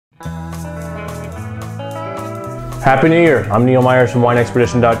Happy New Year! I'm Neil Myers from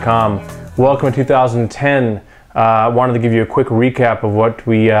WineExpedition.com. Welcome to 2010. I wanted to give you a quick recap of what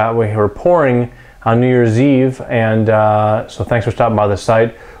we were pouring on New Year's Eve, and so thanks for stopping by the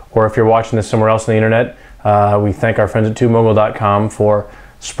site, or if you're watching this somewhere else on the internet, we thank our friends at Tubemogul.com for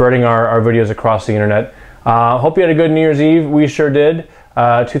spreading our videos across the internet. Hope you had a good New Year's Eve. We sure did.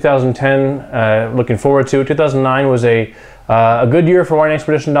 2010, looking forward to it. 2009 was a good year for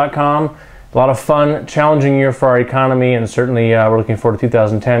WineExpedition.com. A lot of fun, challenging year for our economy, and certainly we're looking forward to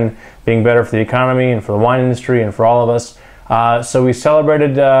 2010 being better for the economy and for the wine industry and for all of us. So we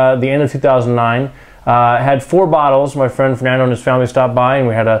celebrated the end of 2009. Had 4 bottles. My friend Fernando and his family stopped by, and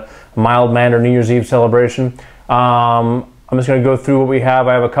we had a mild-mannered New Year's Eve celebration. I'm just going to go through what we have.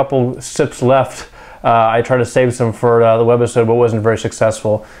 I have a couple sips left. I tried to save some for the webisode, but wasn't very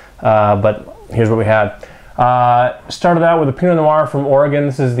successful. But here's what we had. Started out with a Pinot Noir from Oregon.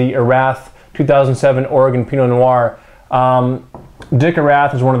 This is the Erath 2007 Oregon Pinot Noir. Dick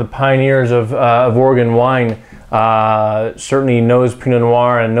Erath is one of the pioneers of Oregon wine. Certainly knows Pinot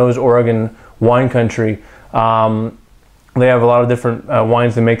Noir and knows Oregon wine country. They have a lot of different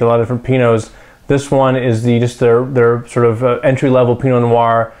wines. They make a lot of different Pinots. This one is just their sort of entry-level Pinot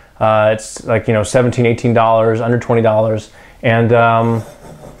Noir. It's like, you know, $17, $18, under $20, and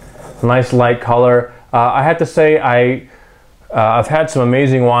nice light color. I have to say I've had some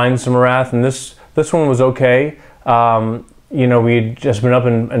amazing wines from Erath, and this one was okay. You know, we'd just been up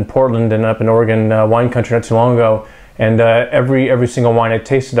in Portland and up in Oregon wine country not too long ago, and every single wine I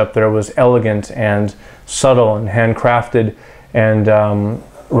tasted up there was elegant and subtle and handcrafted and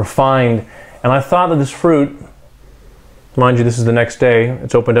refined. And I thought that this fruit, mind you, this is the next day.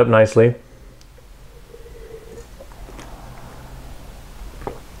 It's opened up nicely.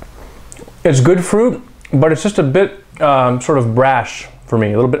 It's good fruit, but it's just a bit sort of brash for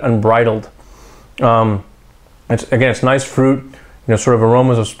me, a little bit unbridled. It's nice fruit, you know, sort of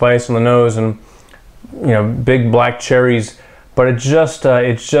aromas of spice on the nose, and you know, big black cherries. But it was just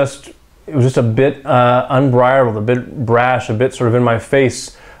a bit unbridled, a bit brash, a bit sort of in my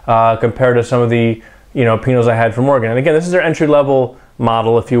face compared to some of the, you know, Pinots I had from Oregon. And again, this is their entry-level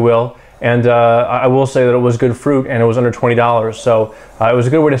model, if you will. And I will say that it was good fruit, and it was under $20. So it was a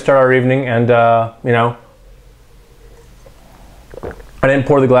good way to start our evening. And you know, I didn't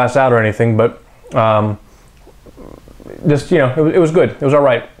pour the glass out or anything, but just, you know, it was good. It was all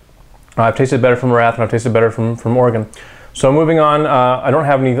right. I've tasted better from Erath, and I've tasted better from Oregon. So moving on, I don't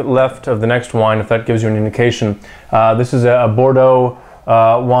have any left of the next wine, if that gives you an indication. This is a Bordeaux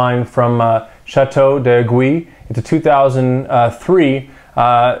wine from Chateau de Guy. It's a 2003.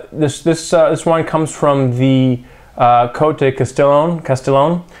 This wine comes from the Côte de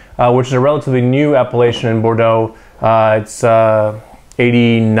Castellon, which is a relatively new appellation in Bordeaux. It's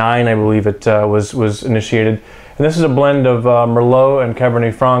 89, I believe it was initiated. And this is a blend of Merlot and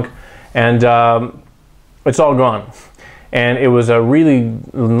Cabernet Franc, and it's all gone. And it was a really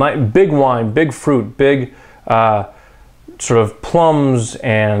big wine, big fruit, big sort of plums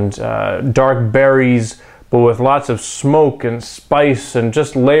and dark berries, but with lots of smoke and spice and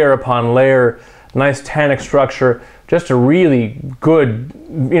just layer upon layer, nice tannic structure, just a really good,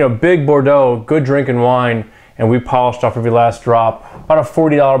 you know, big Bordeaux, good drinking wine, and we polished off every last drop. About a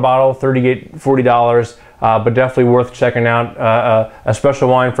 $40 bottle, $38, $40, but definitely worth checking out. A special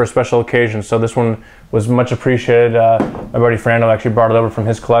wine for a special occasion, so this one was much appreciated. My buddy Fernando actually brought it over from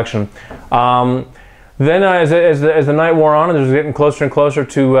his collection. Then as the night wore on and it was getting closer and closer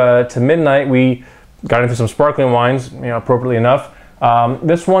to midnight, we got into some sparkling wines, you know, appropriately enough.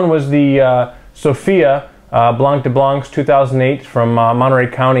 This one was the Sophia Blanc de Blancs 2008 from Monterey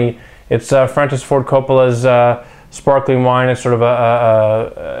County. It's Francis Ford Coppola's sparkling wine. It's sort of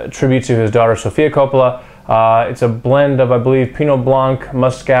a tribute to his daughter Sofia Coppola. It's a blend of, I believe, Pinot Blanc,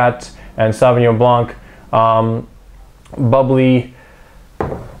 Muscat, and Sauvignon Blanc. Bubbly,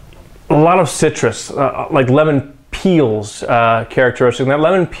 a lot of citrus, like lemon peels characteristic. And that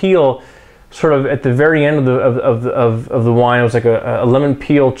lemon peel, sort of at the very end of the wine, it was like a lemon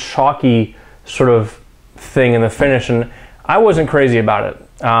peel chalky sort of thing in the finish, and I wasn't crazy about it.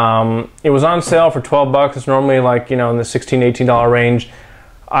 It was on sale for 12 bucks. It's normally, like, you know, in the $16, $18 range.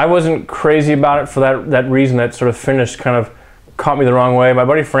 I wasn't crazy about it for that reason. That sort of finish kind of caught me the wrong way. My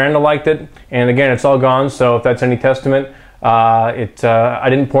buddy Fernando liked it, and again, it's all gone, so if that's any testament, I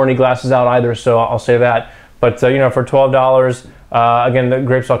didn't pour any glasses out either, so I'll say that. But you know, for $12, again, the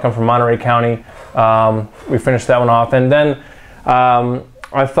grapes all come from Monterey County. We finished that one off, and then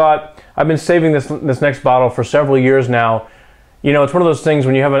I thought, I've been saving this next bottle for several years now. You know, it's one of those things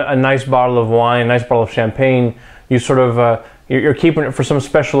when you have a nice bottle of wine, a nice bottle of champagne, you sort of you're keeping it for some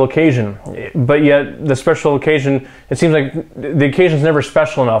special occasion, but yet the special occasion, it seems like the occasion's never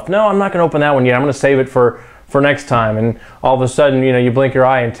special enough. No, I'm not going to open that one yet. I'm going to save it for next time. And all of a sudden, you know, you blink your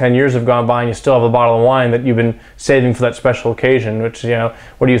eye and 10 years have gone by and you still have a bottle of wine that you've been saving for that special occasion, which, you know,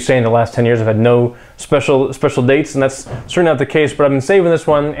 what are you saying? The last 10 years have had no special dates, and that's certainly not the case, but I've been saving this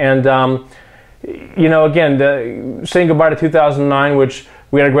one. And, you know, again, saying goodbye to 2009, which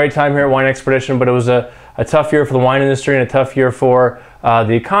we had a great time here at Wine Expedition, but it was a tough year for the wine industry and a tough year for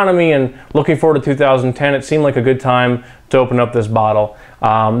the economy, and looking forward to 2010, it seemed like a good time to open up this bottle.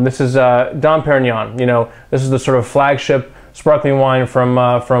 This is Dom Pérignon. You know, this is the sort of flagship sparkling wine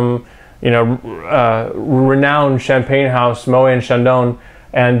from you know, renowned champagne house Moët and Chandon,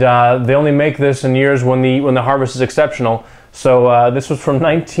 and they only make this in years when the harvest is exceptional. So this was from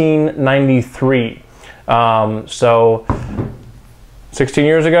 1993. So 16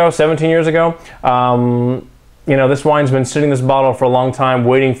 years ago, 17 years ago. You know, this wine's been sitting in this bottle for a long time,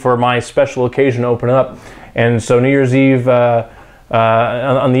 waiting for my special occasion to open up. And so New Year's Eve,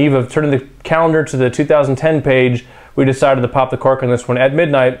 on the eve of turning the calendar to the 2010 page, we decided to pop the cork on this one at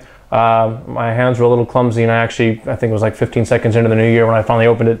midnight. My hands were a little clumsy, and I think it was like 15 seconds into the new year when I finally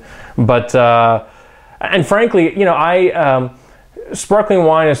opened it. But, and frankly, you know, sparkling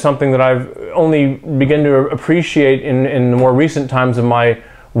wine is something that I've only begun to appreciate in the more recent times of my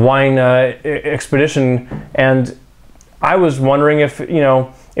wine expedition, and I was wondering if, you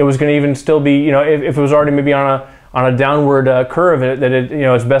know, it was going to even still be, you know, if it was already maybe on a downward curve, that it, you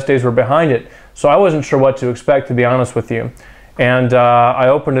know, its best days were behind it. So I wasn't sure what to expect, to be honest with you. And I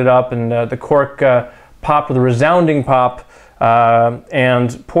opened it up, and the cork popped with a resounding pop,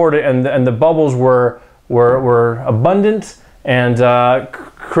 and poured it, and the bubbles were abundant, and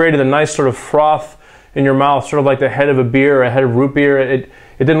created a nice sort of froth in your mouth, sort of like the head of a beer, or a head of root beer. It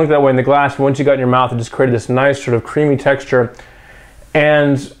didn't look that way in the glass, but once you got it in your mouth, it just created this nice sort of creamy texture.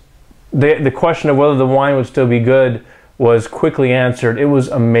 And the question of whether the wine would still be good was quickly answered. It was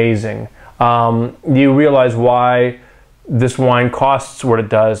amazing. You realize why this wine costs what it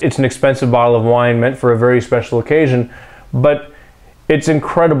does. It's an expensive bottle of wine meant for a very special occasion, but it's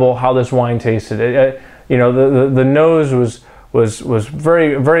incredible how this wine tasted. You know, the nose was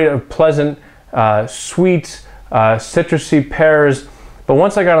very, very pleasant, sweet, citrusy pears. But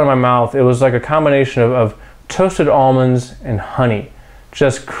once I got it in my mouth, it was like a combination of toasted almonds and honey.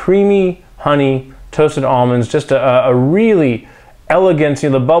 Just creamy honey, toasted almonds, just a really elegant, you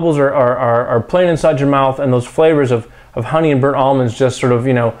know, the bubbles are playing inside your mouth, and those flavors of honey and burnt almonds just sort of,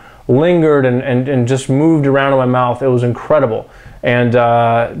 you know, lingered and just moved around in my mouth. It was incredible. And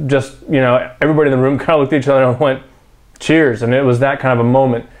just, you know, everybody in the room kind of looked at each other and went, cheers. And it was that kind of a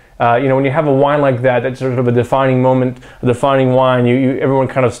moment. You know, when you have a wine like that, that's sort of a defining moment, a defining wine, everyone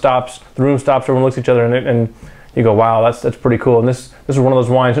kind of stops, the room stops, everyone looks at each other, and you go, wow, that's pretty cool. And this is one of those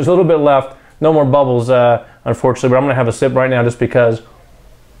wines. There's a little bit left, no more bubbles, unfortunately, but I'm going to have a sip right now just because.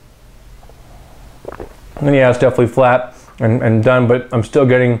 And yeah, it's definitely flat and done, but I'm still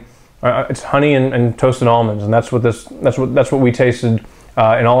getting, it's honey and toasted almonds, and that's what we tasted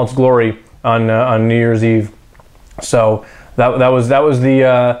in all its glory on New Year's Eve. So that was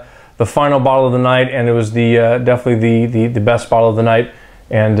the final bottle of the night, and it was definitely the best bottle of the night.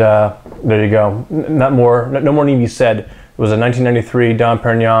 And there you go. No more need be said. It was a 1993 Dom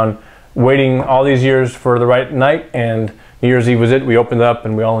Pérignon, waiting all these years for the right night, and New Year's Eve was it. We opened it up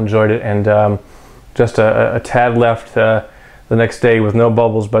and we all enjoyed it, and just a tad left the next day with no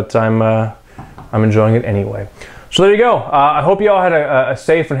bubbles, but I'm enjoying it anyway. So there you go. I hope you all had a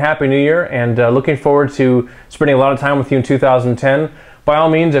safe and happy New Year, and looking forward to spending a lot of time with you in 2010. By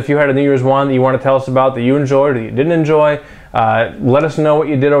all means, if you had a New Year's wine that you want to tell us about, that you enjoyed or that you didn't enjoy, let us know what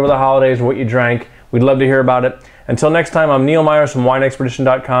you did over the holidays and what you drank. We'd love to hear about it. Until next time, I'm Neil Myers from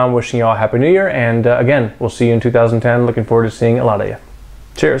WineExpedition.com, wishing you all a Happy New Year, and again, we'll see you in 2010. Looking forward to seeing a lot of you.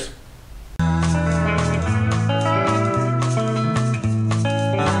 Cheers.